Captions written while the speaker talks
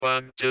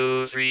1,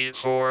 2, 3,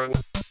 4.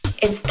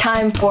 It's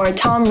time for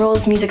Tom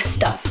Rule's music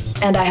stuff,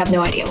 and I have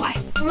no idea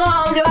why.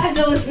 Mom, do I have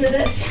to listen to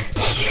this?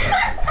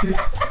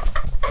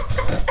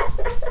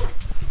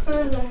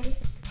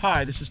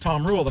 Hi, this is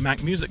Tom Rule, the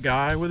Mac Music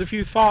Guy, with a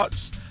few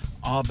thoughts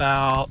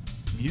about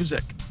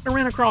music. I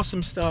ran across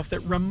some stuff that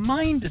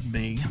reminded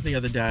me the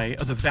other day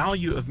of the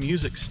value of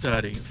music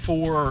study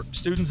for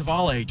students of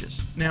all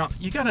ages. Now,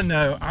 you gotta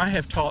know, I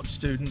have taught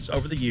students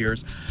over the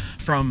years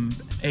from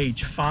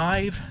age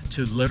 5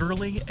 to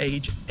literally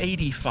age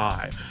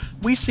 85.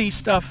 We see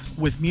stuff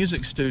with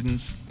music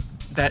students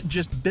that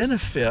just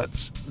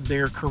benefits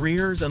their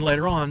careers and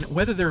later on,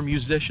 whether they're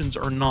musicians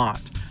or not.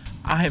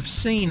 I have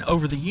seen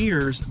over the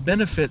years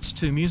benefits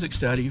to music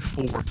study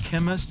for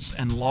chemists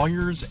and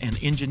lawyers and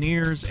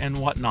engineers and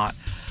whatnot.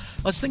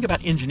 Let's think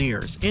about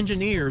engineers.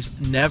 Engineers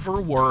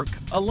never work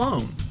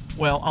alone.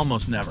 Well,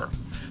 almost never.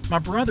 My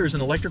brother's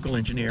an electrical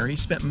engineer. He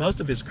spent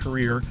most of his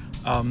career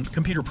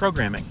computer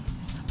programming,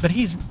 but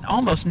he's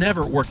almost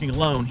never working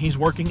alone. He's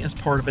working as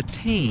part of a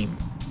team.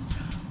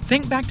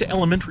 Think back to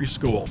elementary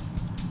school.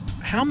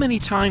 How many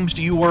times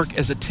do you work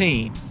as a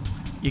team?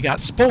 You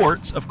got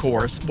sports, of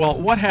course. Well,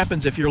 what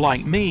happens if you're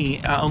like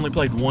me? I only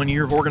played 1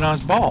 year of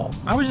organized ball.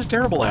 I was just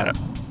terrible at it.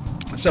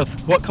 So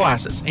what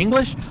classes?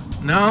 English?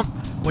 No.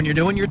 When you're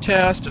doing your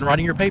test and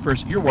writing your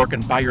papers, you're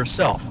working by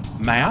yourself.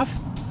 Math?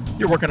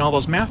 You're working all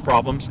those math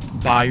problems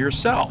by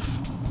yourself.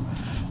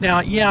 Now,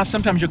 yeah,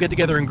 sometimes you'll get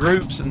together in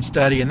groups and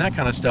study and that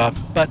kind of stuff,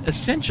 but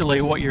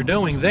essentially what you're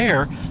doing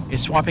there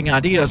is swapping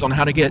ideas on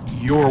how to get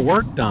your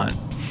work done.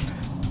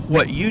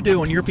 What you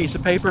do on your piece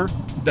of paper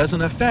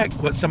doesn't affect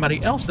what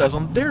somebody else does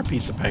on their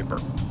piece of paper.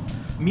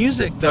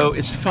 Music, though,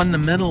 is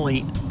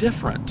fundamentally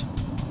different.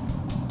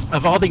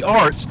 Of all the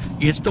arts,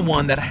 it's the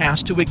one that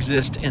has to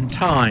exist in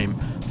time.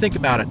 Think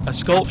about it. A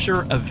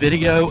sculpture, a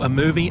video, a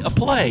movie, a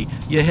play.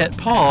 You hit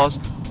pause,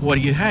 what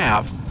do you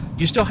have?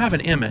 You still have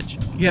an image.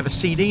 You have a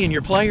CD in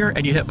your player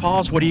and you hit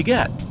pause, what do you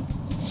get?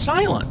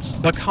 Silence,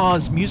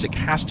 because music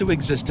has to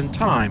exist in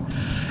time.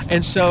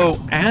 And so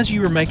as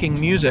you are making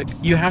music,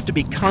 you have to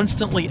be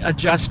constantly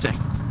adjusting.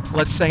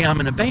 Let's say I'm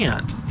in a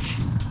band.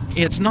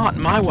 It's not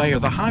my way or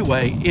the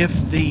highway. If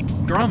the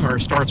drummer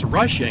starts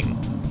rushing,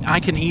 I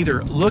can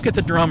either look at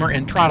the drummer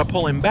and try to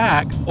pull him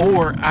back,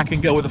 or I can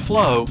go with the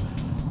flow.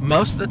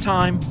 Most of the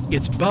time,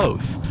 it's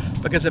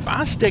both. Because if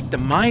I stick to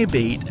my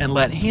beat and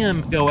let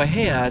him go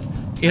ahead,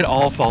 it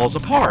all falls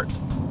apart.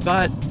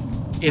 But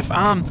if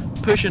I'm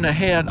pushing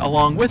ahead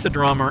along with the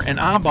drummer and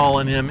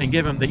eyeballing him and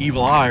give him the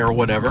evil eye or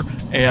whatever,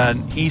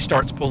 and he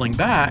starts pulling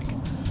back,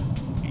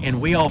 and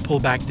we all pull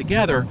back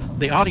together,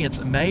 the audience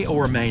may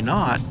or may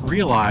not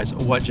realize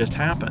what just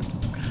happened.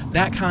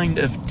 That kind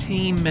of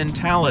team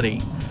mentality,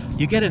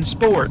 you get in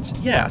sports,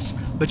 yes,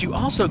 but you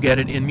also get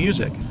it in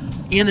music.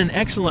 In an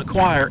excellent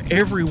choir,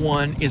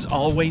 everyone is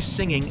always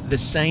singing the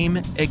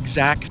same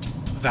exact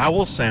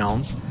vowel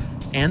sounds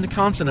and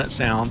consonant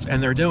sounds,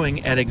 and they're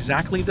doing at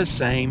exactly the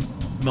same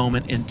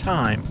moment in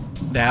time.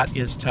 That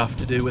is tough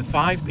to do with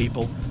 5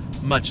 people,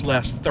 much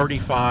less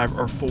 35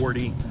 or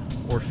 40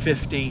 or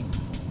 50.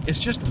 It's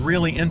just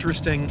really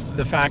interesting,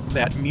 the fact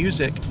that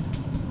music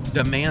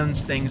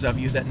demands things of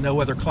you that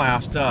no other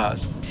class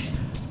does.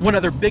 One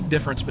other big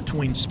difference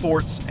between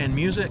sports and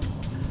music: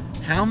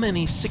 how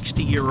many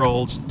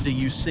 60-year-olds do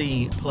you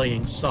see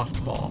playing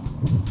softball?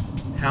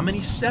 How many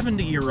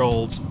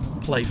 70-year-olds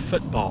play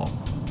football?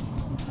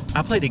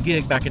 I played a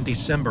gig back in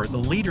December. The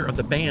leader of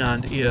the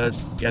band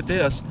is, get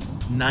this,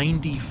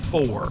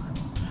 94.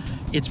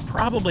 It's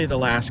probably the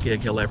last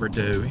gig he'll ever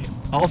do.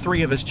 All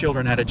 3 of his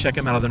children had to check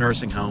him out of the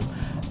nursing home.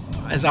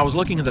 As I was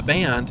looking at the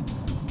band,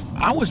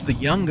 I was the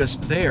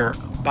youngest there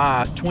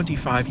by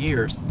 25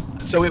 years.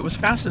 So it was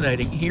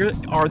fascinating. Here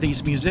are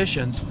these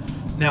musicians.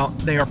 Now,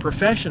 they are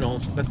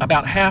professionals, but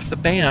about half the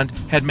band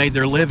had made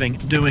their living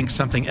doing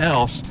something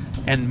else,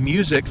 and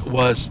music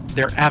was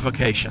their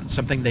avocation,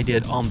 something they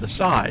did on the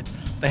side.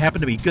 They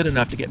happened to be good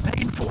enough to get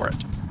paid for it.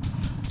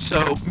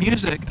 So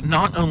music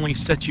not only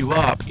sets you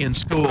up in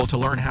school to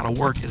learn how to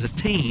work as a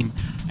team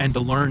and to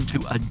learn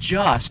to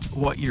adjust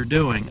what you're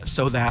doing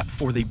so that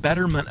for the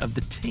betterment of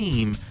the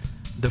team,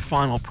 the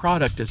final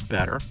product is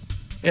better.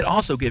 It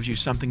also gives you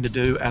something to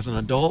do as an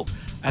adult,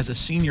 as a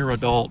senior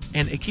adult,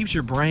 and it keeps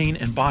your brain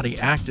and body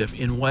active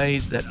in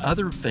ways that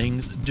other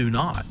things do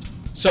not.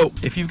 So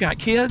if you've got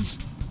kids,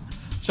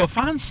 so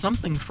find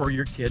something for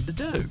your kid to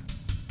do.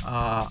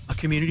 A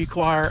community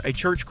choir, a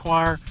church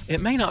choir.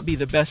 It may not be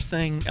the best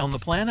thing on the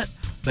planet,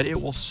 but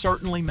it will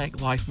certainly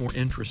make life more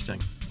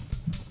interesting.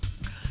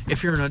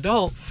 If you're an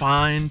adult,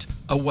 find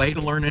a way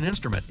to learn an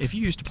instrument. If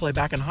you used to play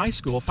back in high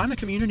school, find a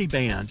community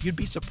band. You'd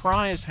be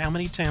surprised how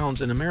many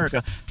towns in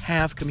America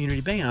have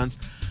community bands,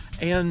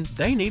 and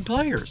they need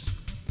players.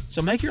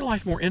 So make your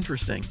life more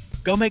interesting.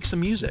 Go make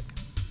some music.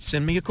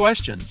 Send me a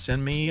question.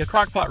 Send me a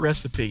crockpot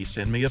recipe.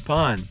 Send me a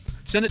pun.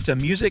 Send it to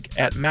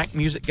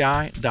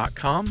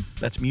music@macmusicguy.com.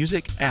 That's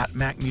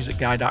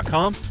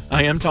music@macmusicguy.com.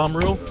 I am Tom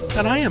Rule,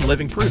 and I am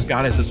living proof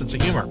God has a sense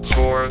of humor.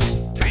 4,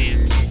 3,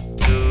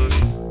 2,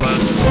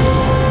 1.